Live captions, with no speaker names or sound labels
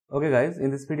Okay guys,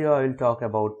 in this video I will talk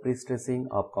about prestressing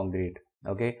of concrete.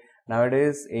 Okay,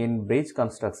 nowadays in bridge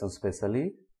construction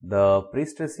especially, the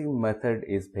prestressing method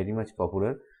is very much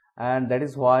popular, and that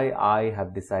is why I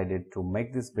have decided to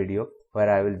make this video where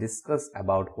I will discuss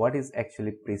about what is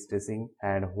actually prestressing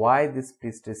and why this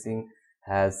prestressing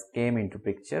has came into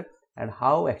picture and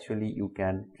how actually you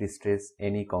can prestress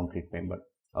any concrete member.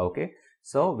 Okay,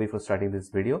 so before starting this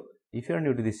video, if you are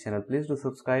new to this channel, please do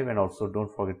subscribe and also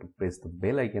don't forget to press the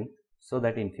bell icon so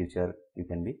that in future you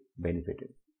can be benefited.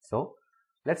 So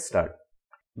let's start.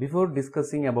 Before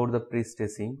discussing about the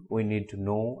prestressing, we need to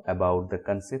know about the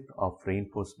concept of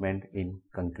reinforcement in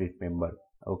concrete member.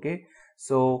 Okay,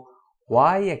 so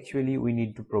why actually we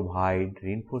need to provide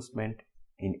reinforcement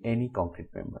in any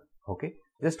concrete member? Okay,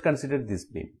 just consider this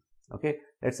beam. Okay,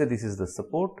 let's say this is the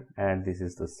support and this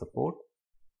is the support.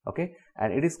 Okay,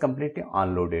 and it is completely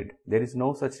unloaded. There is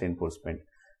no such reinforcement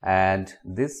and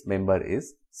this member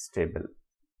is stable.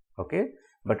 Okay,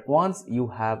 but once you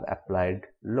have applied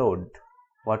load,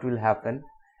 what will happen?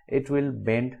 It will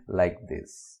bend like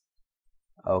this.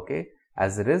 Okay,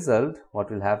 as a result,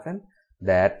 what will happen?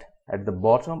 That at the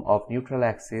bottom of neutral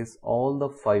axis, all the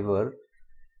fiber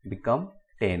become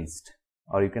tensed,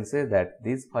 or you can say that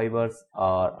these fibers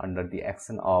are under the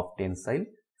action of tensile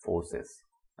forces.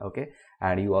 Okay,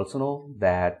 and you also know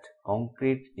that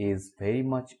concrete is very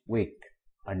much weak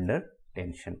under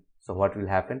tension. So what will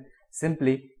happen?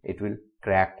 Simply it will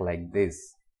crack like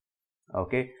this.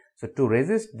 Okay, so to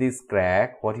resist this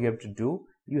crack, what you have to do?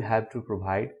 You have to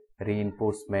provide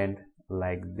reinforcement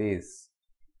like this.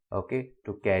 Okay,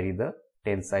 to carry the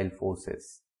tensile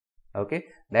forces. Okay,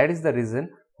 that is the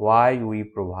reason why we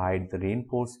provide the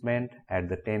reinforcement at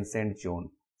the tensile zone.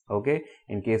 Okay,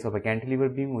 in case of a cantilever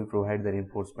beam, we provide the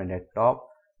reinforcement at top,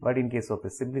 but in case of a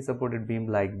simply supported beam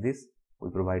like this, we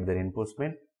provide the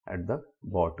reinforcement at the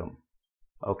bottom.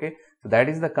 Okay, so that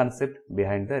is the concept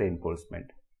behind the reinforcement.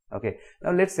 Okay,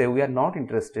 now let's say we are not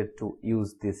interested to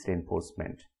use this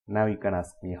reinforcement. Now you can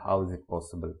ask me, how is it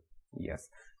possible? Yes,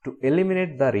 to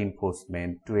eliminate the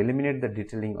reinforcement, to eliminate the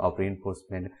detailing of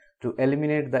reinforcement, to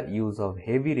eliminate the use of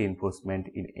heavy reinforcement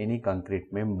in any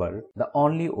concrete member, the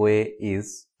only way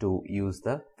is to use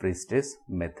the Prestress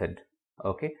method.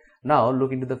 Okay, now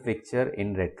look into the picture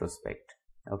in retrospect.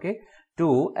 Okay,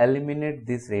 to eliminate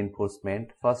this reinforcement,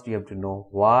 first you have to know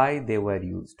why they were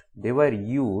used. They were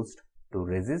used to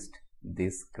resist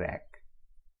this crack.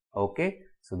 Okay,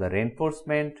 so the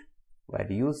reinforcement were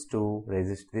used to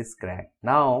resist this crack.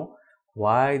 Now,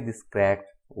 why this crack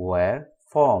were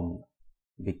formed?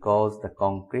 Because the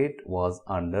concrete was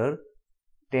under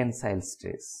tensile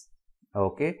stress.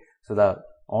 Okay, so the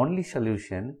only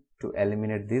solution to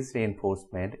eliminate this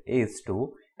reinforcement is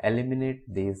to eliminate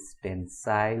this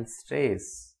tensile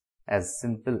stress. As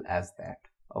simple as that.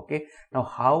 Okay, now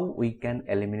how we can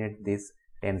eliminate this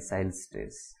tensile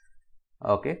stress?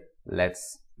 Okay,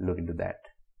 let's look into that.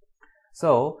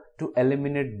 So to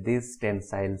eliminate this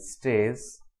tensile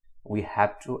stress, we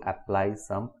have to apply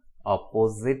some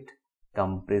opposite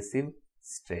compressive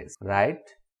stress, right?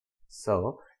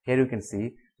 So here you can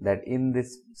see that in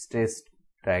this stress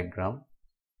diagram,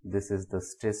 this is the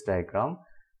stress diagram.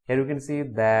 Here you can see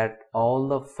that all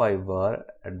the fiber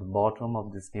at the bottom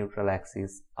of this neutral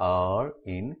axis are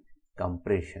in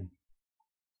compression.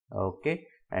 Okay,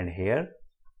 and here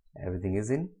everything is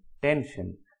in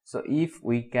tension. So if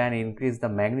we can increase the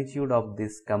magnitude of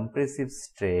this compressive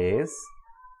stress,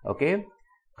 okay,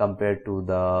 compared to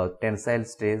the tensile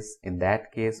stress, in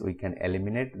that case we can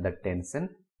eliminate the tension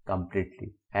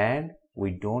completely and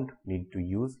we don't need to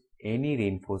use any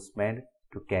reinforcement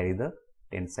to carry the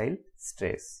tensile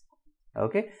stress.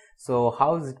 Okay, so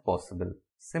how is it possible?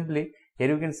 Simply here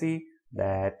you can see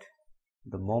that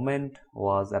the moment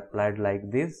was applied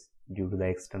like this due to the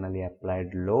externally applied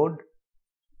load.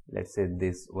 Let's say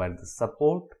this were the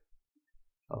support.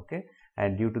 Okay,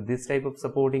 and due to this type of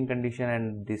supporting condition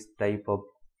and this type of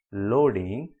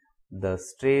loading, the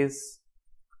stress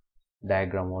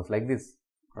diagram was like this,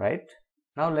 right?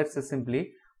 Now let's say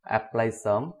simply apply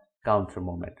some counter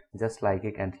moment, just like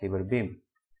a cantilever beam.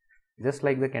 Just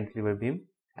like the cantilever beam,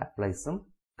 apply some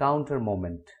counter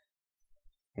moment.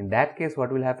 In that case,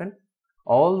 what will happen?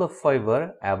 All the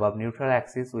fiber above neutral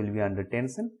axis will be under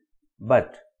tension,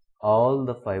 but all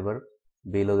the fiber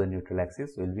below the neutral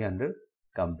axis will be under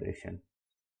compression.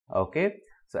 Okay,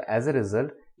 so as a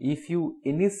result, if you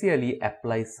initially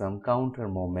apply some counter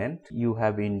moment, you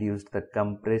have induced the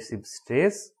compressive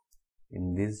stress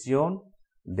in this zone.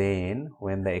 Then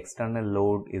when the external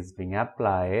load is being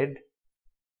applied,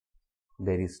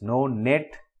 there is no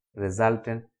net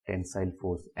resultant tensile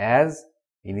force, as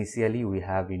initially we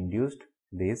have induced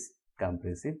this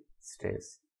compressive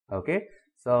stress. Okay,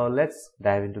 so let's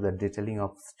dive into the detailing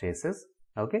of stresses.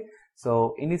 Okay,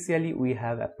 so initially we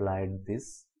have applied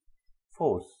this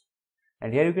force,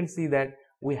 and here you can see that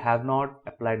we have not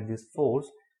applied this force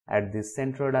at the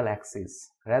centroidal axis.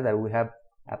 Rather, we have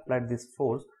applied this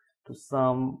force to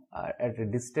some at a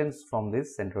distance from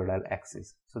this centroidal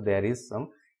axis. So there is some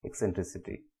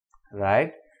eccentricity,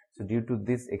 right? So due to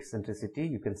this eccentricity,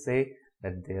 you can say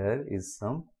that there is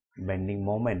some bending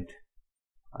moment.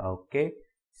 Okay,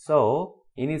 so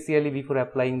initially before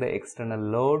applying the external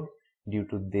load, due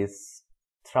to this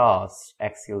thrust,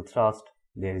 axial thrust,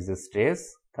 there is a stress,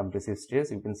 compressive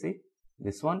stress. You can see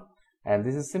this one, and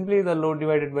this is simply the load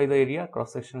divided by the area,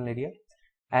 cross-sectional area.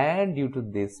 And due to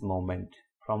this moment,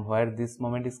 from where this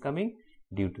moment is coming,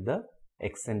 due to the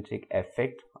eccentric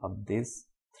effect of this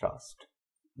thrust,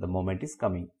 the moment is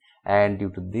coming. And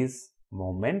due to this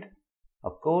moment,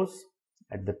 of course,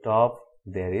 at the top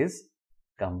there is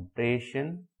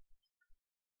compression.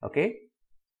 Okay,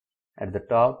 at the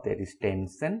top there is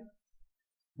tension,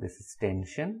 this is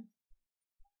tension,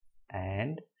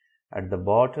 and at the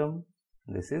bottom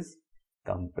this is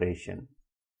compression.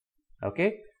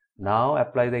 Okay, now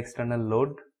apply the external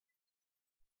load.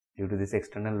 Due to this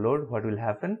external load, what will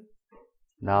happen?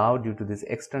 Now due to this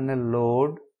external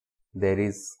load, there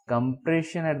is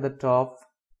compression at the top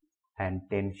and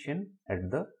tension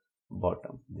at the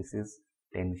bottom. This is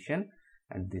tension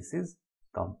and this is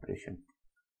compression.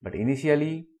 But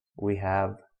initially we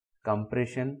have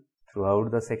compression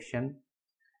throughout the section.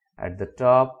 At the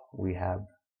top we have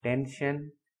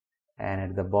tension, and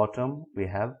at the bottom we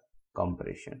have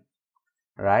compression,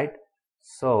 right?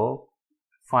 So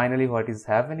finally what is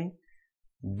happening?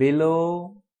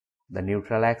 Below the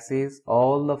neutral axis,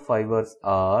 all the fibers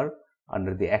are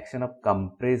under the action of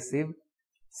compressive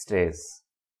stress,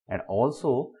 and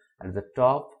also at the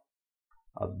top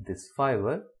of this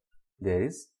fiber there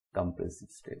is compressive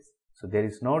stress. So there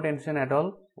is no tension at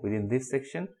all within this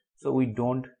section, so we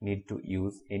don't need to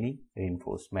use any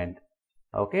reinforcement.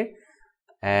 Okay,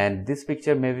 and this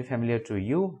picture may be familiar to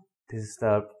you. This is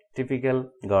the typical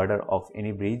girder of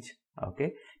any bridge.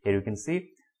 Okay, here you can see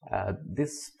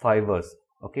these fibers,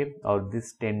 okay, or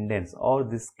these tendons or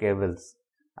these cables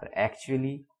are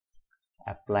actually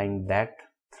applying that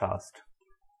thrust,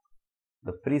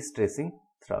 the pre-stressing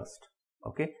thrust.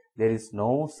 Okay, there is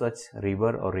no such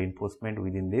rubber or reinforcement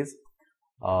within this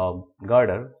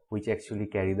girder which actually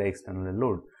carry the external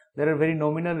load. There are very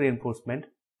nominal reinforcement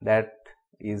that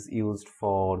is used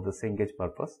for the sinkage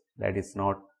purpose, that is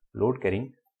not load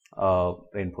carrying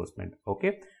reinforcement.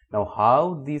 Okay, now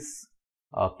how these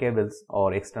cables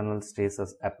or external stress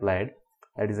is applied,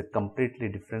 that is a completely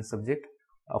different subject.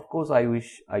 Of course, I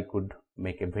wish I could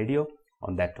make a video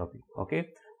on that topic. Okay,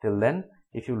 till then,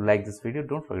 if you like this video,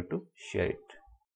 don't forget to share it.